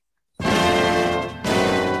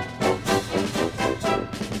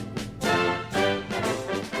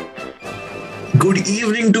Good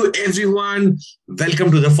evening to everyone. Welcome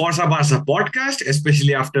to the Forza Barca podcast,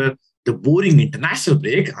 especially after the boring international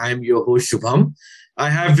break. I am your host, Shubham. I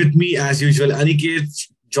have with me, as usual, Aniket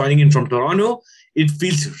joining in from Toronto. It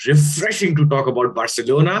feels refreshing to talk about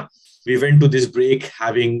Barcelona. We went to this break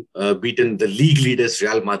having beaten the league leaders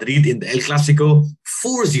Real Madrid in the El Clasico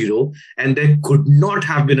 4-0, and there could not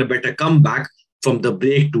have been a better comeback from the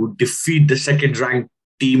break to defeat the second ranked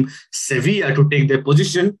team Sevilla to take their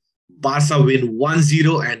position. Barca win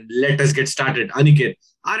 1-0, and let us get started. Aniket,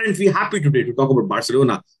 aren't we happy today to talk about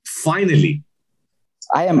Barcelona? Finally.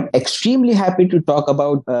 I am extremely happy to talk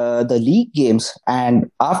about the league games. And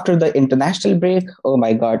after the international break, oh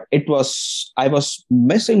my God, I was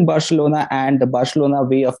missing Barcelona and the Barcelona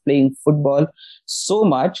way of playing football so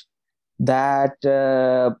much that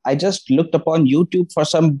I just looked upon YouTube for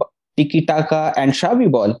some tiki taka and Xavi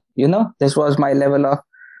ball. This was my level of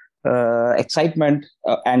excitement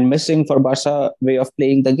and missing for Barca way of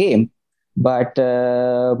playing the game. But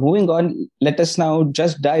moving on, let us now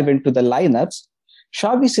just dive into the lineups.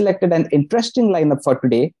 Xavi selected an interesting lineup for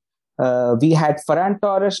today. We had Ferran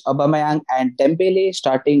Torres, Aubameyang, and Dembele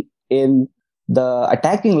starting in the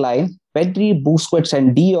attacking line. Pedri, Busquets,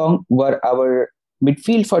 and De Jong were our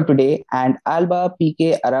midfield for today, and Alba,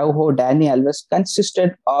 Piqué, Araujo, Dani Alves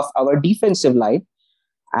consisted of our defensive line,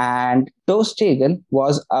 and Ter Stegen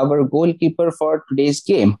was our goalkeeper for today's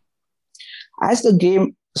game. As the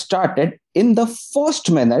game started, in the first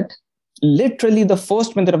minute, literally the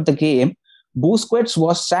first minute of the game, Busquets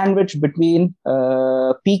was sandwiched between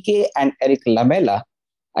Piqué and Eric Lamela.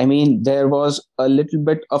 I mean, there was a little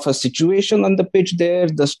bit of a situation on the pitch there.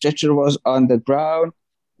 The stretcher was on the ground.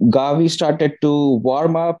 Gavi started to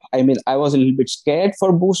warm up. I mean, I was a little bit scared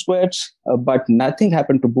for Busquets, but nothing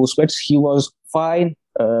happened to Busquets. He was fine.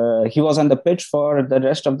 He was on the pitch for the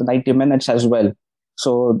rest of the 90 minutes as well.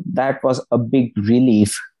 So that was a big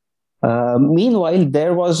relief. Meanwhile,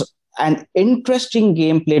 there was an interesting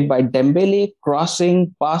game played by Dembele,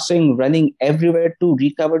 crossing, passing, running everywhere to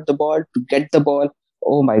recover the ball, to get the ball.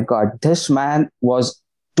 Oh my God, this man was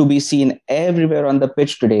to be seen everywhere on the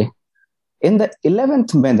pitch today. In the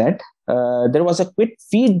 11th minute, there was a quick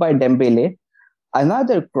feed by Dembele,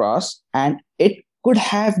 another cross, and it could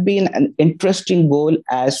have been an interesting goal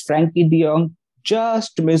as Frankie de Jong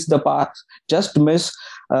just missed the pass, just missed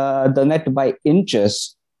the net by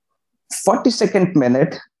inches. 42nd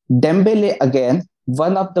minute, Dembele again,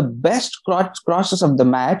 one of the best crosses of the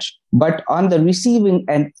match, but on the receiving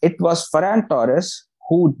end, it was Ferran Torres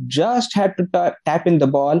who just had to tap in the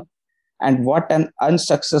ball, and what an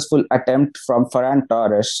unsuccessful attempt from Ferran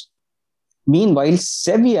Torres. Meanwhile,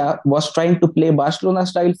 Sevilla was trying to play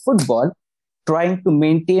Barcelona-style football, trying to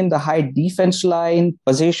maintain the high defense line,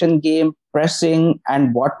 possession game, pressing,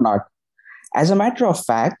 and whatnot. As a matter of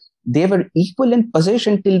fact, they were equal in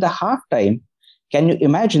possession till the halftime. Can you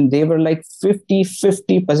imagine? They were like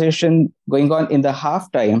 50-50 possession going on in the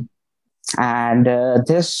halftime. And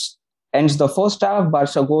this ends the first half.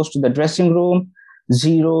 Barca goes to the dressing room.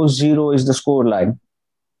 0-0 is the scoreline.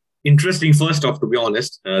 Interesting first off, to be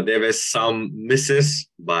honest. There were some misses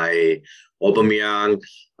by Aubameyang,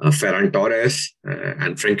 Ferran Torres,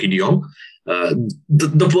 and Frankie de Jong.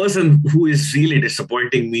 The person who is really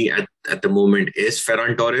disappointing me at the moment is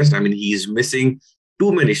Ferran Torres. I mean, he's missing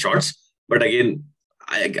too many shots. But again,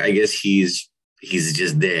 I guess he's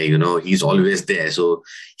just there, he's always there. So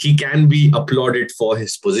he can be applauded for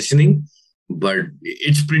his positioning, but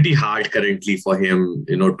it's pretty hard currently for him,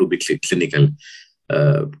 to be clinical.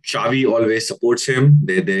 Xavi always supports him.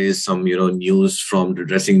 There is some, news from the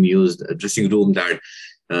dressing room that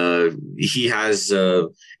he has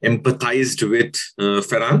empathized with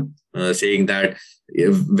Ferran, saying that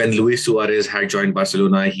when Luis Suarez had joined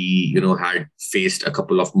Barcelona, he, had faced a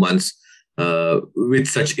couple of months with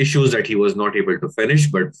such issues that he was not able to finish.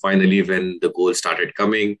 But finally, when the goal started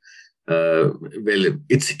coming,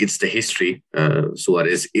 it's the history.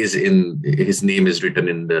 Suarez is his name is written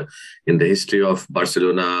in the history of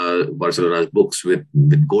Barcelona's books with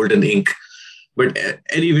golden ink. But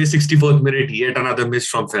anyway, 64th minute, yet another miss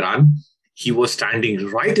from Ferran. He was standing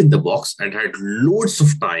right in the box and had loads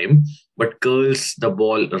of time, but curls the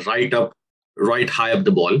ball right high up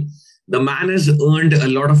the ball. The man has earned a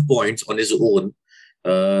lot of points on his own.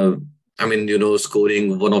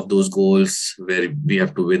 Scoring one of those goals where we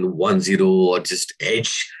have to win 1-0 or just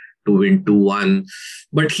edge to win 2-1.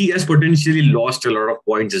 But he has potentially lost a lot of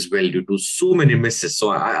points as well due to so many misses. So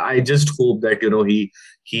I just hope that,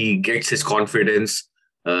 he gets his confidence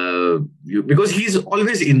because he's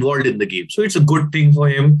always involved in the game. So it's a good thing for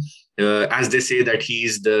him. As they say that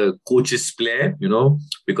he's the coach's player,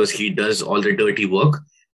 because he does all the dirty work.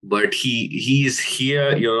 but he is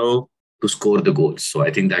here, to score the goals. So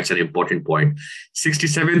I think that's an important point.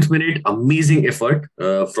 67th minute, amazing effort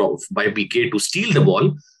from by BK to steal the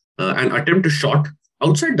ball and attempt a shot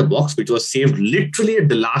outside the box, which was saved literally at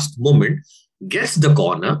the last moment, gets the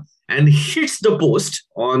corner and hits the post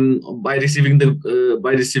on by receiving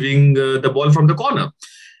the ball from the corner.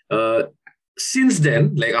 Uh, since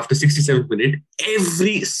then, like after 67th minute,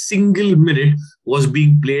 every single minute was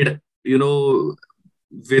being played,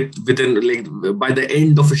 within like by the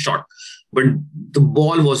end of a shot. But the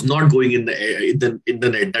ball was not going in the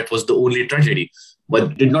net. That was the only tragedy.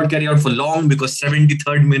 But did not carry out for long because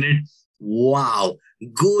 73rd minute, wow,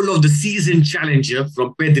 goal of the season challenger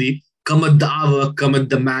from Pedri. Come at the hour, come at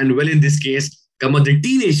the man. Well, in this case, come at the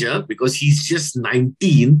teenager because he's just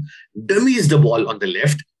 19. Dummies the ball on the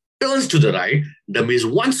left, turns to the right, dummies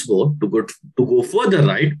once more to go further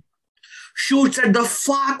right, shoots at the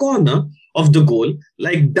far corner of the goal,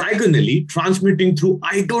 like diagonally, transmitting through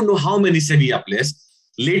I don't know how many Sevilla players.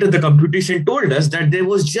 Later, the computation told us that there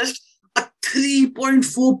was just a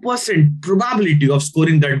 3.4% probability of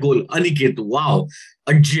scoring that goal. Aniket, wow,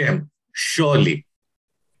 a gem, surely.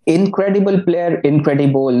 Incredible player,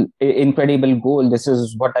 incredible goal. This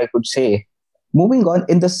is what I could say. Moving on,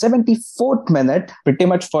 in the 74th minute, pretty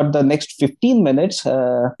much for the next 15 minutes,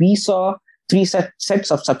 we saw three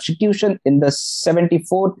sets of substitution in the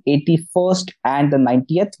 74th, 81st, and the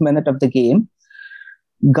 90th minute of the game.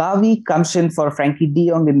 Gavi comes in for Frankie de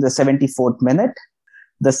Jong in the 74th minute.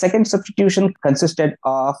 The second substitution consisted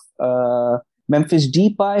of Memphis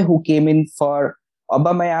Depay, who came in for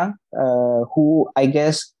Aubameyang, who I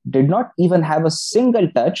guess did not even have a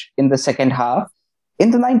single touch in the second half.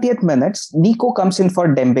 In the 90th minutes, Nico comes in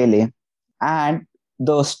for Dembele, and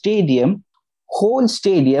the whole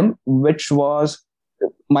stadium, which was,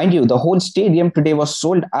 mind you, the whole stadium today was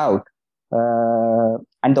sold out,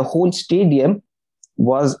 and the whole stadium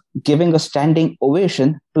was giving a standing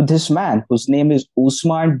ovation to this man whose name is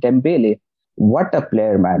Ousmane Dembele. What a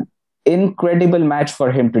player, man. Incredible match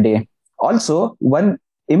for him today. Also, one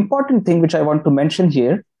important thing which I want to mention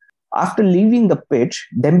here, after leaving the pitch,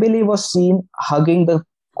 Dembele was seen hugging the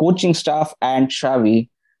coaching staff and Xavi.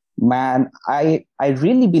 Man, I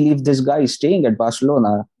really believe this guy is staying at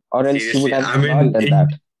Barcelona, or else he would Seriously, have I not mean, done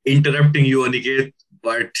that. interrupting you, Aniket,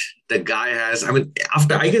 but the guy has. I mean,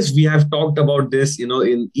 after I guess we have talked about this,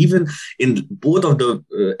 in even in both of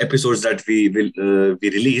the episodes that we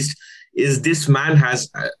released, is this man has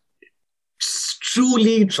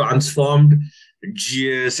truly transformed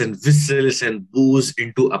cheers and whistles and boos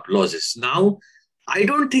into applauses. Now, I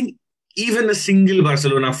don't think even a single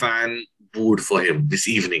Barcelona fan booed for him this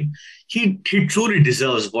evening. He truly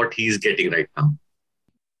deserves what he's getting right now.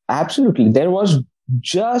 Absolutely. There was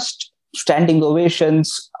just standing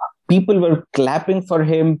ovations. People were clapping for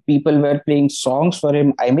him. People were playing songs for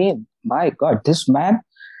him. I mean, my God, this man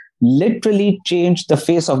literally changed the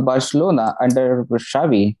face of Barcelona under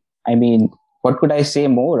Xavi. I mean, what could I say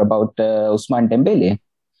more about Ousmane Dembele?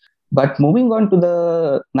 But moving on to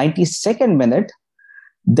the 92nd minute,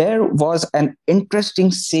 there was an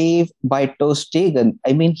interesting save by Ter Stegen.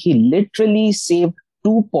 I mean, he literally saved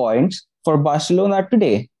 2 points for Barcelona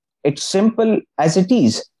today. It's simple as it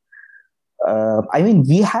is. I mean,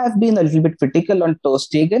 we have been a little bit critical on Ter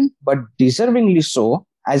Stegen, but deservingly so,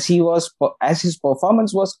 as his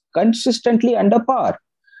performance was consistently under par.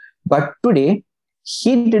 But today,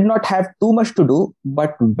 he did not have too much to do.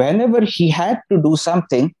 But whenever he had to do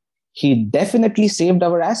something, he definitely saved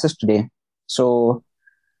our asses today. So,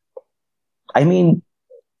 I mean,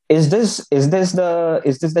 is this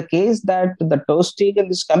the case that the Ter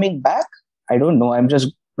Stegen is coming back? I don't know. I'm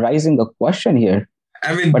just raising a question here.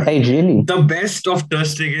 I mean, But I really, the best of Ter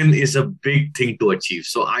Stegen is a big thing to achieve.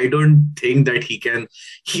 So I don't think that he can.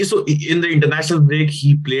 So in the international break,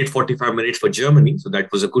 he played 45 minutes for Germany. So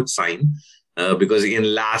that was a good sign. Because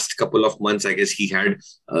in last couple of months, I guess he had.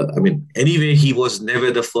 I mean, anyway, he was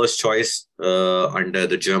never the first choice under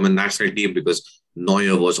the German national team because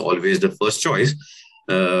Neuer was always the first choice.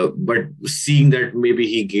 But seeing that maybe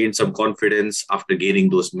he gained some confidence after gaining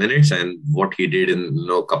those minutes and what he did in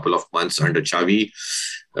a couple of months under Xavi,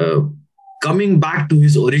 uh, coming back to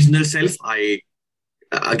his original self, I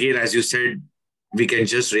again, as you said, we can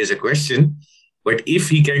just raise a question. But if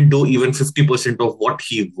he can do even 50% of what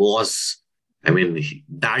he was, I mean,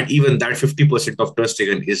 that 50% of Ter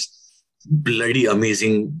Stegen is bloody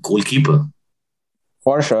amazing goalkeeper.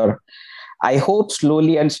 for sure. I hope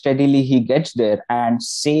slowly and steadily he gets there and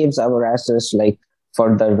saves our asses like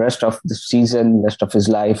for the rest of the season, rest of his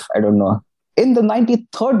life. I don't know. In the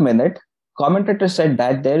 93rd minute, commentator said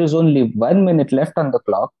that there is only 1 minute left on the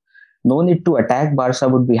clock. No need to attack. Barca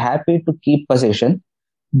would be happy to keep possession.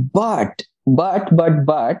 But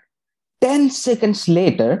 10 seconds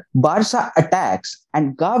later, Barca attacks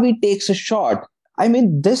and Gavi takes a shot. I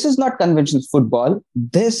mean, this is not conventional football.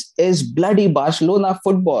 This is bloody Barcelona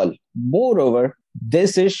football. Moreover,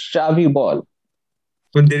 this is Xavi ball.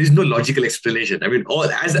 But there is no logical explanation. I mean, all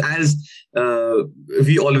as uh,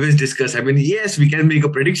 we always discuss. I mean, yes, we can make a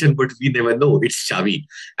prediction, but we never know. It's Xavi,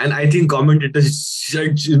 and I think commentators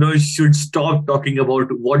should stop talking about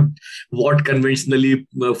what conventionally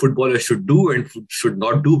footballers should do and should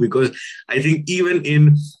not do, because I think even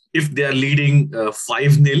in if they are leading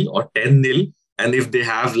 5-0 or 10-0, and if they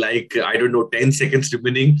have like I don't know 10 seconds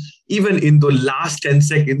remaining, even in the last 10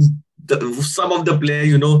 seconds, some of the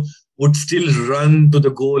player would still run to the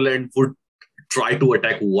goal and would try to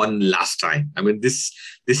attack one last time. I mean, this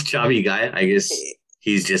Xavi guy, I guess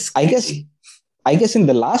he's just I guess crazy. I guess in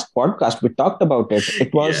the last podcast we talked about it.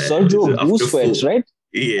 It was Yeah, Sergio after Busquets, four. right? Uh,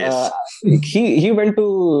 Yes. he went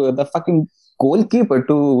to the fucking goalkeeper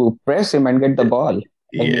to press him and get the ball.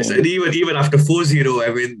 I Yes, and mean, even after 4-0,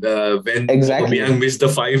 I mean, when exactly. Aubameyang missed the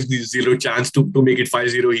 5-0 chance to make it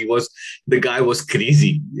 5-0, the guy was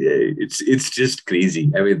crazy. Yeah, it's just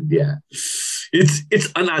crazy. I mean, yeah,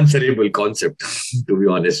 it's unanswerable concept to be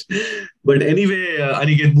honest. But anyway,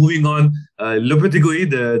 Aniket, moving on, Lopetegui,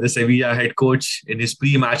 the Sevilla head coach, in his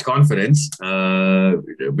pre-match conference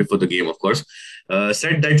before the game, of course,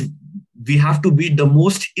 said that we have to beat the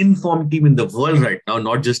most informed team in the world right now,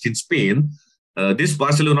 not just in Spain. This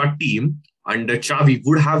Barcelona team under Xavi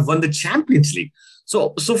would have won the Champions League.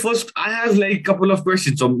 So first, I have like a couple of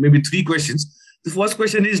questions, or maybe three questions. The first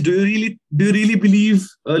question is: Do you really believe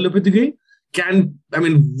Lopetegui can? I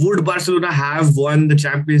mean, would Barcelona have won the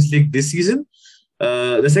Champions League this season?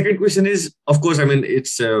 The second question is, of course, I mean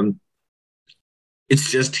it's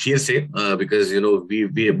just hearsay because you know we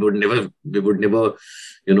would never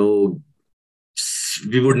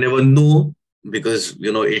know, because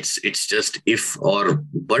it's just if or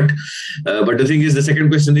but the thing is, the second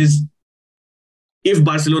question is, if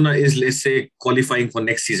Barcelona is, let's say, qualifying for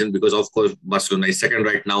next season, because of course Barcelona is second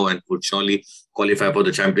right now and would surely qualify for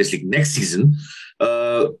the Champions League next season,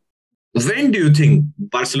 uh, when do you think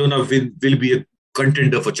Barcelona will be a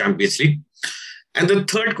contender for Champions League? And the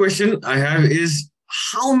third question I have is,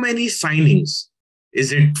 how many signings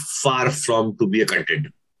is it far from to be a contender?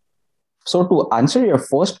 So to answer your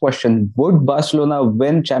first question, would Barcelona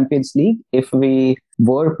win Champions League if we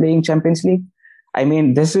were playing Champions League? I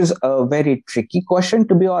mean, this is a very tricky question,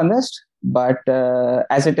 to be honest. But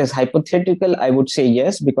as it is hypothetical, I would say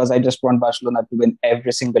yes, because I just want Barcelona to win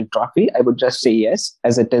every single trophy. I would just say yes,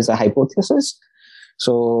 as it is a hypothesis.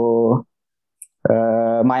 So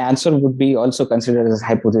my answer would be also considered as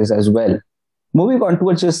hypothesis as well. Moving on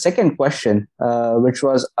towards the second question, which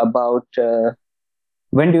was about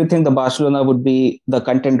when do you think the Barcelona would be the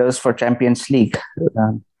contenders for Champions League?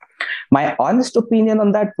 Um, my honest opinion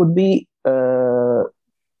on that would be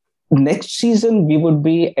next season we would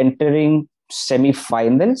be entering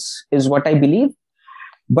semi-finals, is what I believe.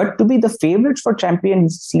 But to be the favorites for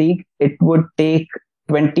Champions League, it would take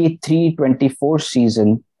 23-24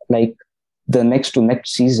 season, like the next to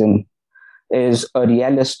next season, is a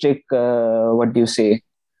realistic, what do you say,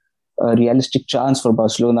 a realistic chance for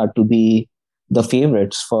Barcelona to be the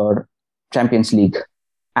favorites for Champions League.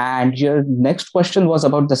 And your next question was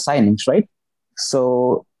about the signings, right?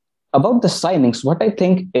 So, about the signings, what I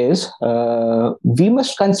think is we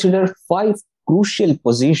must consider five crucial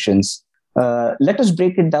positions. Let us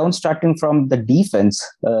break it down starting from the defense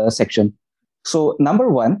section. So, number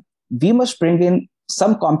one, we must bring in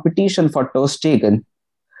some competition for Ter Stegen.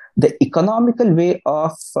 The economical way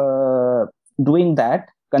of doing that,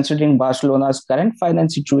 considering Barcelona's current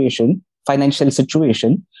financial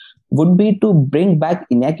situation, would be to bring back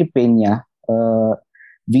Iñaki Peña.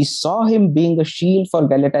 We saw him being a shield for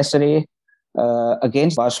Galatasaray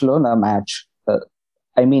against Barcelona match.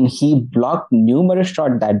 I mean, he blocked numerous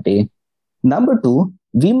shots that day. Number two,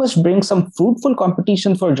 we must bring some fruitful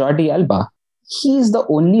competition for Jordi Alba. He is the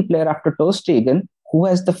only player after Ter Stegen who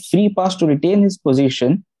has the free pass to retain his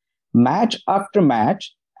position match after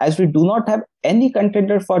match, as we do not have any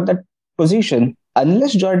contender for that position.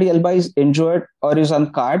 Unless Jordi Alba is injured or is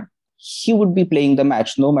on card, he would be playing the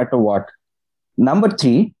match no matter what. Number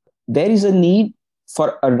three, there is a need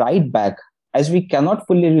for a right back, as we cannot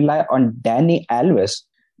fully rely on Danny Alves.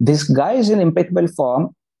 This guy is in impeccable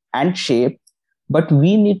form and shape, but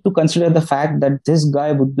we need to consider the fact that this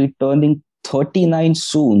guy would be turning 39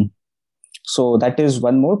 soon. So that is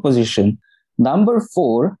one more position. Number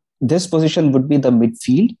four, this position would be the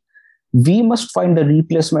midfield. We must find a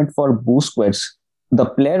replacement for Busquets. The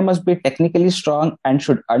player must be technically strong and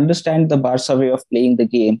should understand the Barca way of playing the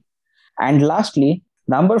game. And lastly,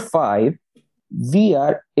 number five, we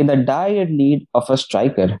are in a dire need of a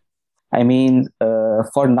striker. I mean,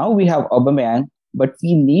 for now we have Aubameyang, but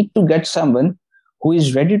we need to get someone who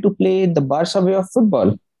is ready to play the Barca way of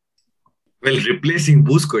football. Well, replacing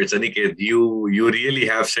Busquets, Aniket, you really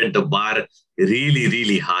have set the bar really,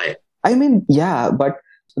 really high. I mean, yeah, but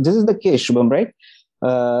this is the case, Shubham, right?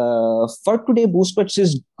 For today, Busquets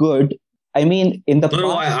is good. I mean, in the No,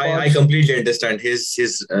 no, past, I completely understand.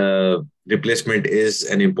 His replacement is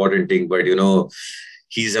an important thing, but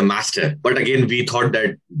he's a master. But again, we thought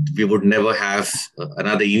that we would never have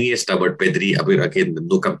another Iniesta, but Pedri. I mean, again,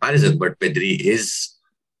 no comparison, but Pedri is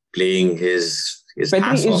playing his Pedri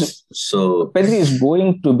ass off. is So Pedri is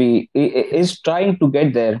going to be is trying to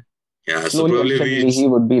get there. yeah, so Slowly and probably steadily, he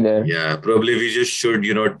would be there. probably we just should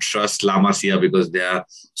trust La Masia because there are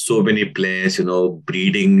so many players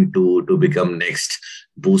breeding to become next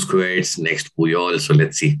Busquets, next Puyol. So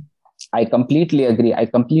let's see. I completely agree. I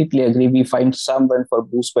completely agree. We find someone for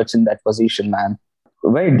Busquets in that position, man.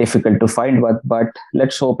 Very difficult to find, but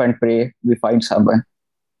let's hope and pray we find someone.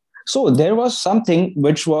 So there was something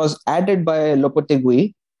which was added by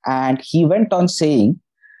Lopetegui, and he went on saying,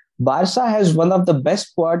 Barca has one of the best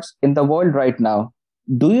squads in the world right now.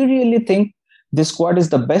 Do you really think this squad is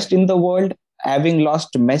the best in the world, having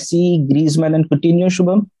lost Messi, Griezmann, and Coutinho,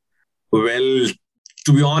 Shubham? Well,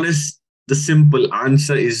 to be honest, the simple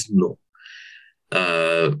answer is no.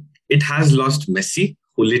 Uh, it has lost Messi,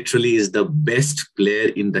 who literally is the best player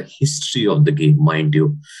in the history of the game, mind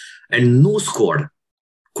you. And no squad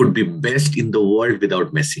could be best in the world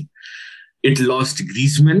without Messi. It lost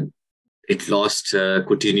Griezmann. It lost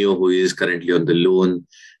Coutinho, who is currently on the loan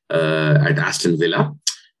at Aston Villa.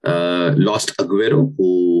 Lost Aguero,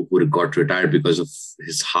 who got retired because of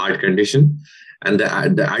his heart condition. And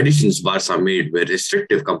the additions Barca made were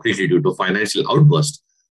restrictive completely due to financial outburst.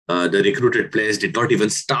 The recruited players did not even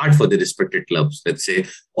start for the respected clubs. Let's say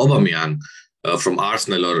Aubameyang from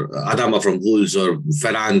Arsenal, or Adama from Wolves, or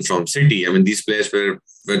Ferran from City. I mean, these players were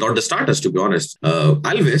not the starters, to be honest.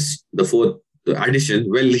 Alves, the fourth addition,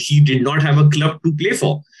 well, he did not have a club to play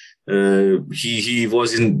for. He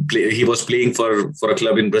was playing for a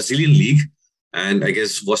club in Brazilian league, and I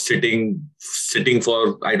guess was sitting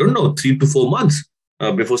for, I don't know, 3 to 4 months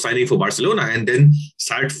before signing for Barcelona, and then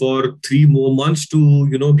sat for 3 more months to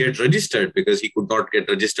get registered because he could not get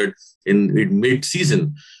registered in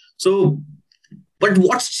mid-season. So, but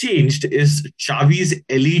what's changed is Xavi's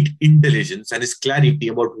elite intelligence and his clarity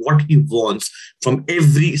about what he wants from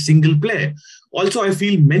every single player. Also, I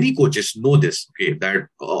feel many coaches know this. Okay, that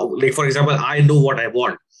like for example, I know what I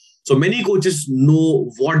want. So many coaches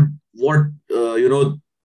know what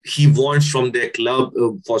he wants from their club,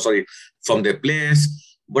 from their players.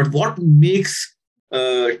 But what makes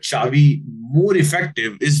Xavi more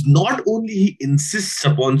effective is not only he insists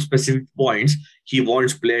upon specific points, he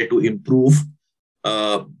wants player to improve,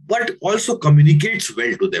 but also communicates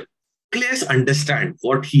well to them. Players understand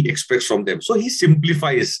what he expects from them, so he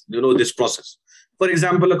simplifies this process. For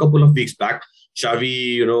example, a couple of weeks back,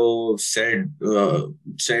 Xavi,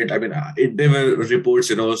 said. I mean, there were reports,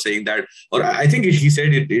 saying that, or I think he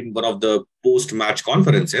said it in one of the post-match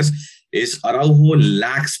conferences, is Araujo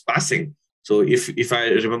lacks passing. So if I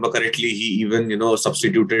remember correctly, he even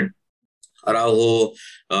substituted Araujo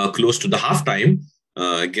close to the halftime,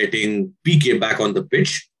 getting PK back on the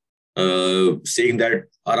pitch, saying that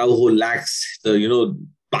Araujo lacks the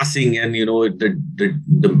passing, and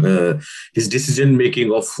his decision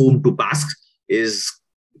making of whom to pass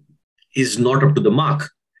is not up to the mark.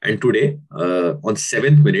 And today, on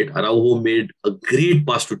 7th minute, Araujo made a great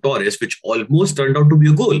pass to Torres, which almost turned out to be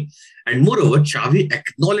a goal. And moreover, Xavi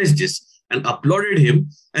acknowledged this and applauded him.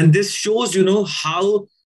 And this shows, how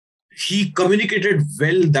he communicated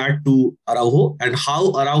well that to Araujo, and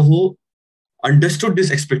how Araujo understood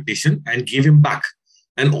this expectation and gave him back.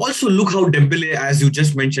 And also look how Dembele, as you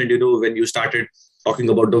just mentioned, when you started talking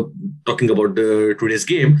about the today's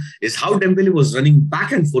game, is how Dembele was running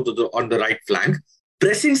back and forth on the right flank,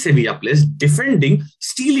 pressing Sevilla players, defending,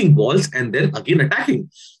 stealing balls, and then again attacking.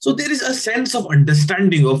 So there is a sense of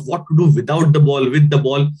understanding of what to do without the ball, with the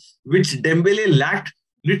ball, which Dembele lacked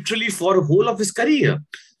literally for the whole of his career.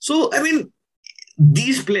 So, I mean,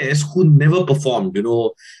 these players who never performed,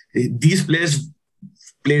 these players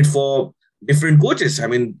played for different coaches. I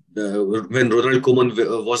mean, when Ronald Koeman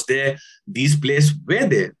was there, these players were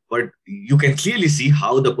there, but you can clearly see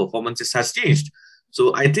how the performances has changed.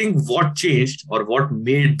 So I think what changed, or what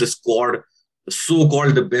made the squad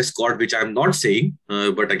so-called the best squad, which I'm not saying,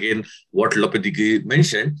 but again, what Lopetegui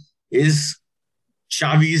mentioned, is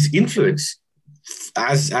Xavi's influence.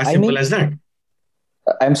 As I simple mean, as that.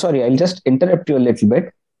 I'm sorry, I'll just interrupt you a little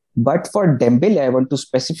bit. But for Dembele, I want to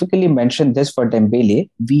specifically mention this for Dembele.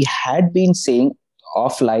 We had been saying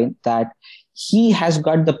offline that he has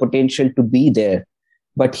got the potential to be there,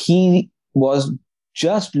 but he was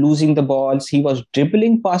just losing the balls. He was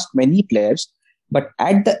dribbling past many players, but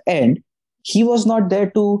at the end, he was not there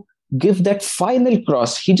to give that final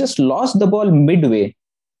cross. He just lost the ball midway.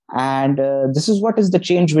 And this is what is the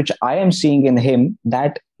change which I am seeing in him,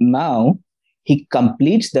 that now he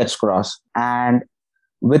completes that cross and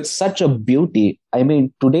with such a beauty. I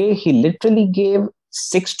mean, today he literally gave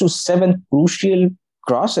 6 to 7 crucial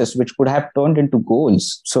crosses which could have turned into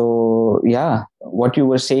goals. So, yeah, what you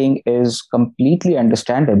were saying is completely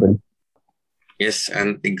understandable. Yes,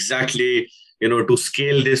 and exactly, to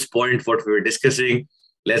scale this point, what we were discussing,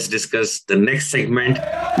 let's discuss the next segment.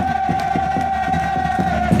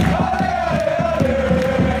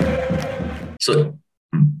 So,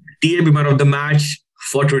 TAB man of the match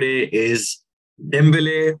for today is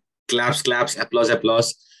Dembele. Claps, claps, applause,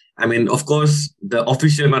 applause. I mean, of course, the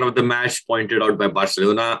official man of the match pointed out by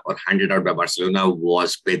Barcelona or handed out by Barcelona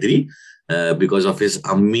was Pedri because of his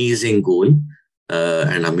amazing goal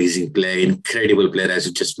and amazing play, incredible player, as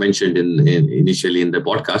you just mentioned initially in the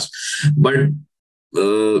podcast. But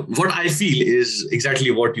what I feel is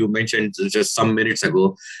exactly what you mentioned just some minutes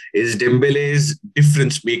ago is Dembele's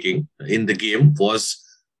difference making in the game was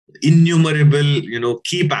innumerable,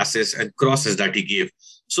 key passes and crosses that he gave.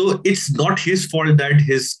 So it's not his fault that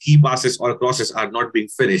his key passes or crosses are not being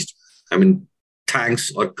finished. I mean,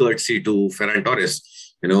 thanks or courtesy to Ferran Torres,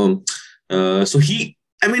 so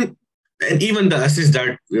I mean, and even the assist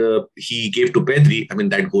that he gave to Pedri, I mean,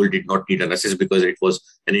 that goal did not need an assist because it was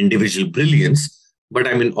an individual brilliance. But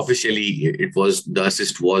I mean, officially, the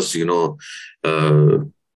assist was, to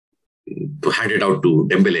hand it out to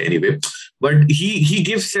Dembele anyway. But he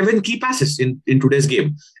gives 7 key passes in today's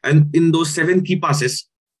game. And in those 7 key passes,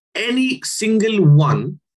 any single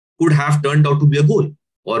one could have turned out to be a goal,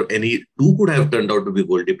 or any two could have turned out to be a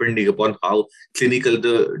goal, depending upon how clinical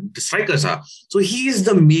the strikers are. So he is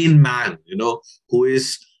the main man, who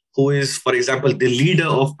is, for example, the leader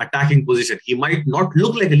of attacking position. He might not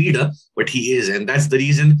look like a leader, but he is. And that's the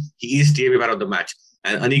reason he is TAB man of the match.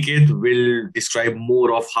 And Aniket will describe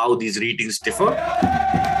more of how these ratings differ.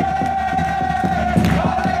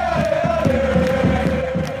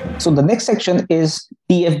 So the next section is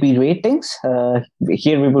TFB ratings.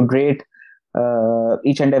 Here we would rate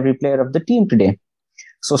each and every player of the team today.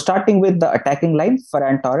 So starting with the attacking line,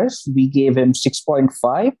 Ferran Torres, we gave him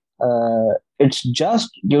 6.5. It's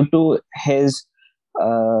just due to his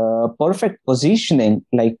perfect positioning,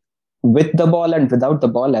 like with the ball and without the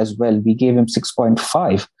ball as well. We gave him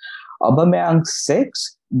 6.5. Aubameyang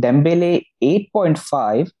 6, Dembele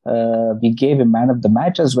 8.5. We gave him man of the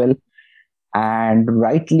match as well, and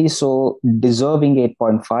rightly so, deserving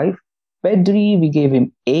 8.5. Pedri, we gave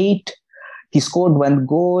him 8. He scored 1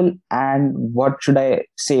 goal, and what should I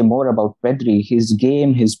say more about Pedri? His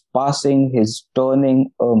game, his passing, his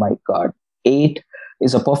turning, oh my God. 8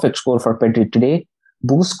 is a perfect score for Pedri today.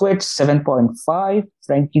 Busquets 7.5,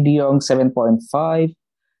 Frankie de Jong 7.5,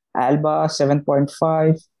 Alba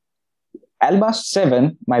 7.5, Alba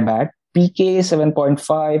 7, my bad, PK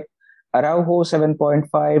 7.5, Araujo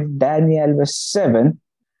 7.5, Dani Alves 7,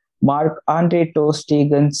 Marc-Andre ter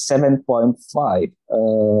Stegen 7.5.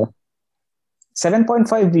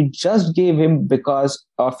 7.5 we just gave him because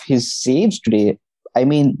of his saves today. I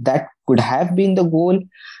mean, that could have been the goal,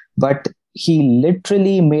 but he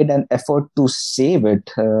literally made an effort to save it.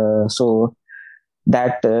 So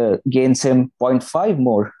that gains him 0.5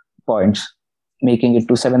 more points, making it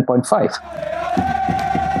to 7.5.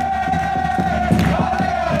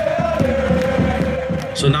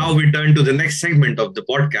 So now we turn to the next segment of the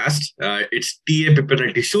podcast. It's TAP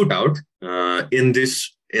penalty shootout. In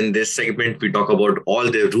this segment, we talk about all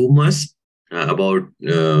the rumors about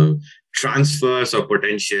transfers or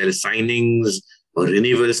potential signings or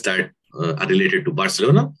renewals that are related to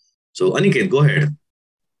Barcelona. So Aniket, go ahead.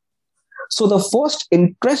 So the first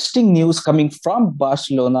interesting news coming from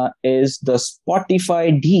Barcelona is the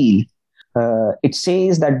Spotify deal. It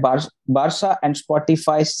says that Barca and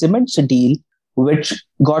Spotify cements a deal which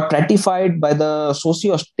got ratified by the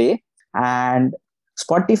Socios today, and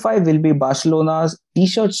Spotify will be Barcelona's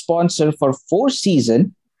t-shirt sponsor for 4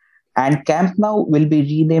 seasons, and Camp Nou will be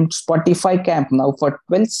renamed Spotify Camp Nou for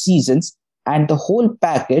 12 seasons, and the whole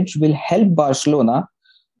package will help Barcelona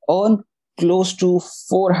earn close to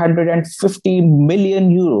 450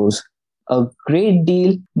 million euros. A great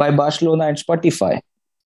deal by Barcelona and Spotify.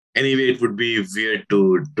 Anyway, it would be weird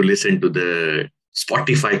to listen to the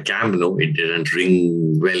Spotify Camp, no, it didn't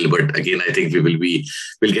ring well, but again, I think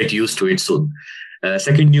we'll get used to it soon.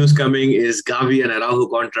 Second news coming is Gavi and Araujo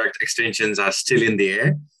contract extensions are still in the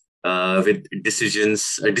air, with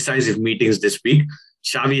decisive meetings this week.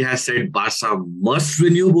 Xavi has said Barca must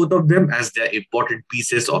renew both of them as they're important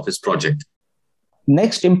pieces of his project.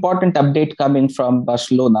 Next important update coming from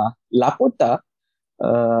Barcelona. Laporta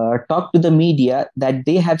talked to the media that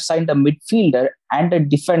they have signed a midfielder and a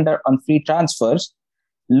defender on free transfers.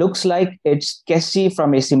 Looks like it's Kessie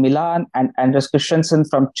from AC Milan and Andres Christensen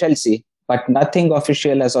from Chelsea, but nothing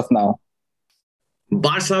official as of now.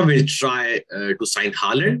 Barca will try to sign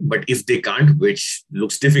Haaland, but if they can't, which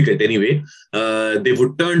looks difficult anyway, they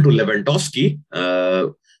would turn to Lewandowski,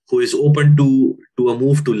 who is open to a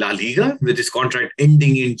move to La Liga with his contract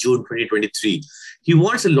ending in June 2023. He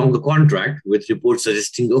wants a longer contract, with reports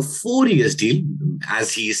suggesting a 4 year deal,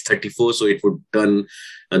 as he is 34, so it would turn,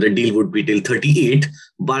 the deal would be till 38.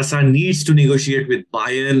 Barca needs to negotiate with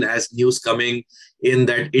Bayern, as news coming in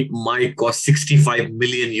that it might cost 65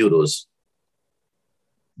 million euros.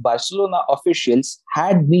 Barcelona officials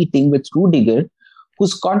had meeting with Rudiger,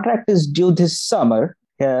 whose contract is due this summer.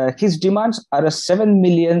 His demands are a 7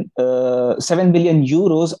 million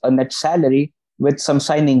euros a net salary with some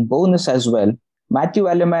signing bonus as well. Matthew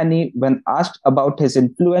Alemany, when asked about his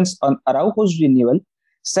influence on Araujo's renewal,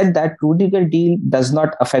 said that Rudiger deal does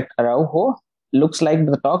not affect Araujo. Looks like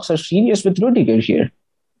the talks are serious with Rudiger here.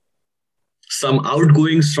 Some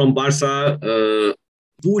outgoings from Barca,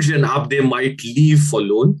 Puig and Abde might leave for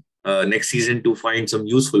loan next season to find some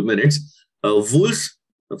useful minutes. Wolves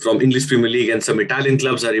from English Premier League and some Italian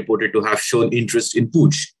clubs are reported to have shown interest in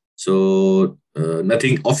Puig. So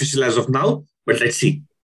nothing official as of now, but let's see.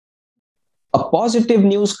 A positive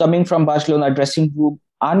news coming from Barcelona dressing room.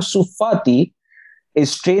 Ansu Fati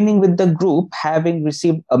is training with the group, having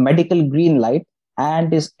received a medical green light,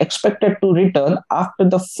 and is expected to return after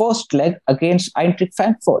the first leg against Eintracht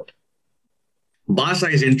Frankfurt. Barca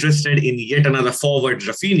is interested in yet another forward,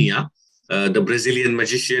 Rafinha, the Brazilian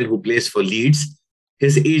magician who plays for Leeds.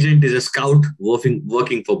 His agent is a scout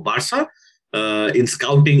working for Barca in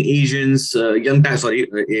scouting in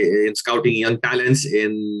scouting young talents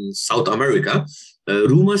in South America.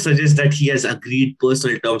 Rumors suggest that he has agreed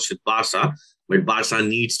personal terms with Barca, but Barca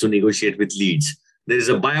needs to negotiate with Leeds. There is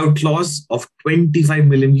a buyout clause of 25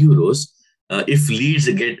 million euros if Leeds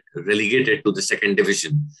get relegated to the second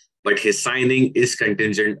division, but his signing is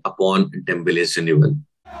contingent upon Dembele's renewal.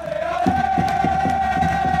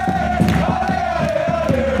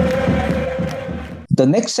 The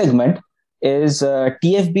next segment is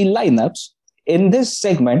TFB lineups. In this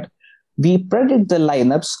segment, we predict the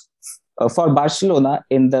lineups for Barcelona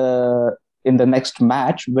in the next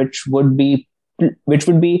match, which would be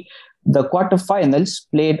the quarterfinals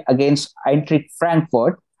played against Eintracht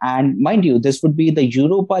Frankfurt. And mind you, this would be the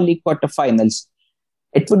Europa League quarterfinals.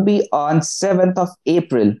 It would be on 7th of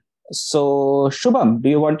April. So, Shubham, do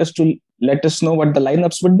you want us to let us know what the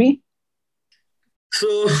lineups would be?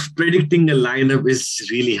 So, predicting a lineup is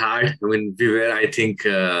really hard. I mean, we were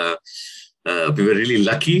really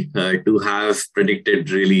lucky to have predicted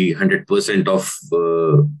really 100% of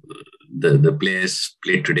the players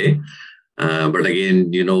played today. But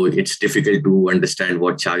again, it's difficult to understand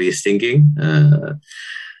what Xavi is thinking.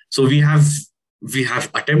 So we have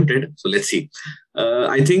attempted. So let's see.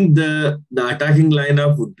 I think the attacking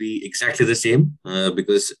lineup would be exactly the same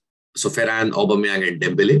because Ferran, Aubameyang, and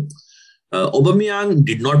Dembele. Aubameyang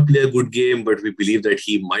did not play a good game, but we believe that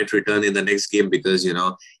he might return in the next game because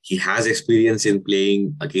he has experience in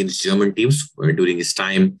playing against German teams during his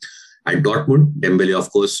time at Dortmund. Dembele, of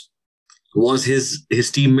course, was his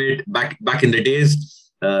teammate back in the days.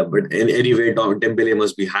 But anyway, Dembele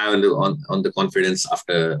must be high on the confidence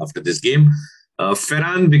after this game.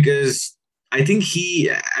 Ferran, because I think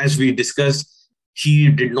as we discussed, he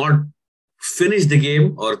did not finish the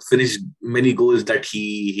game or finish many goals that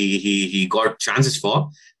he got chances for.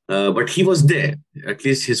 But he was there. At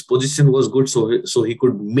least his position was good, so he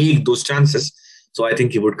could make those chances. So I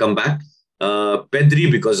think he would come back. Pedri,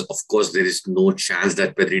 because of course there is no chance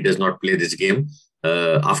that Pedri does not play this game.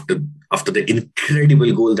 After the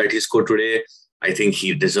incredible goal that he scored today, I think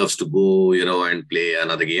he deserves to go, and play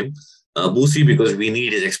another game. Busi, because we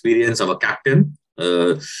need his experience, our captain.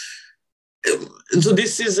 So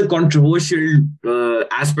this is a controversial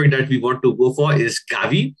aspect that we want to go for is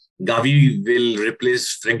Gavi. Gavi will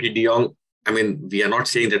replace Frenkie de Jong. I mean, we are not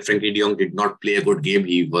saying that Frenkie de Jong did not play a good game.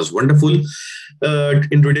 He was wonderful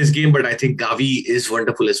in today's game, but I think Gavi is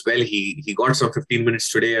wonderful as well. He got some 15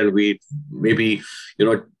 minutes today, and we maybe,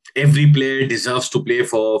 every player deserves to play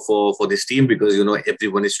for this team because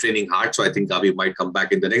everyone is training hard. So I think Gavi might come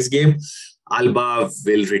back in the next game. Alba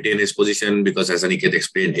will retain his position because, as Aniket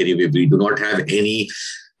explained, anyway, we do not have any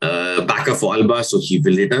backup for Alba, so he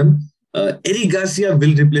will return. Eric Garcia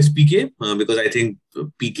will replace PK because I think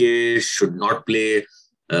PK should not play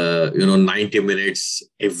 90 minutes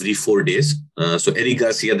every 4 days. So Eric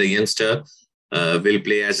Garcia, the youngster, will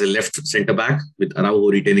play as a left centre back with Araujo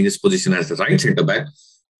retaining his position as the right centre back.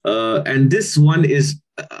 And this one is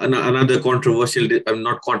another controversial,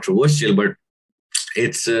 not controversial, but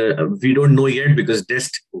it's we don't know yet because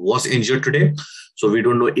Dest was injured today. So we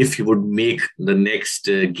don't know if he would make the next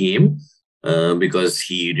game because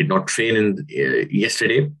he did not train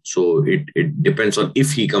yesterday. So it depends on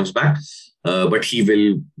if he comes back. But he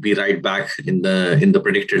will be right back in the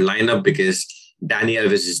predicted lineup because Dani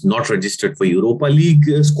Alves is not registered for Europa League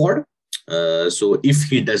squad. So if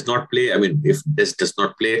he does not play, I mean, if this does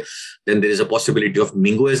not play, then there is a possibility of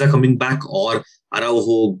Mingueza coming back or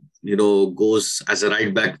Araujo, goes as a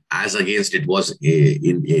right back as against it was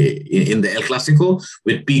in the El Clasico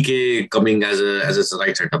with PK coming as a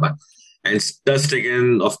right centre back, and Ter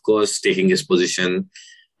Stegen, of course, taking his position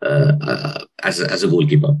as a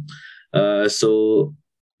goalkeeper. So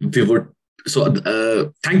we would. So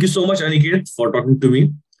thank you so much, Aniket, for talking to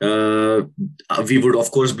me. We would,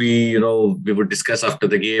 of course, we would discuss after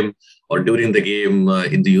the game or during the game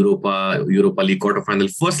in the Europa League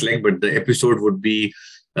quarterfinal first leg, but the episode would be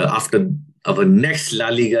after our next La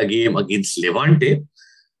Liga game against Levante.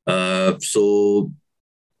 So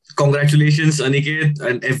congratulations, Aniket,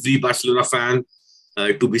 and every Barcelona fan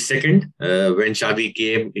to be second. When Xavi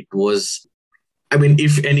came, it was, I mean,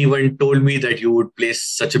 if anyone told me that you would play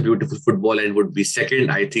such a beautiful football and would be second,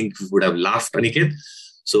 I think we would have laughed, Aniket.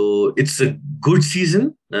 So it's a good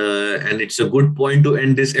season and it's a good point to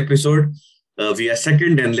end this episode. We are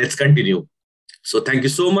second and let's continue. So thank you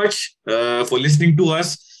so much for listening to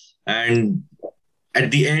us. And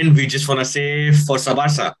at the end, we just want to say Forza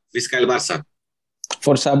Barça, Visca el Barça.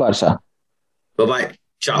 Forza Barça. Bye-bye.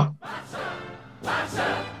 Ciao. Barça,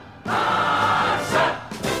 Barça.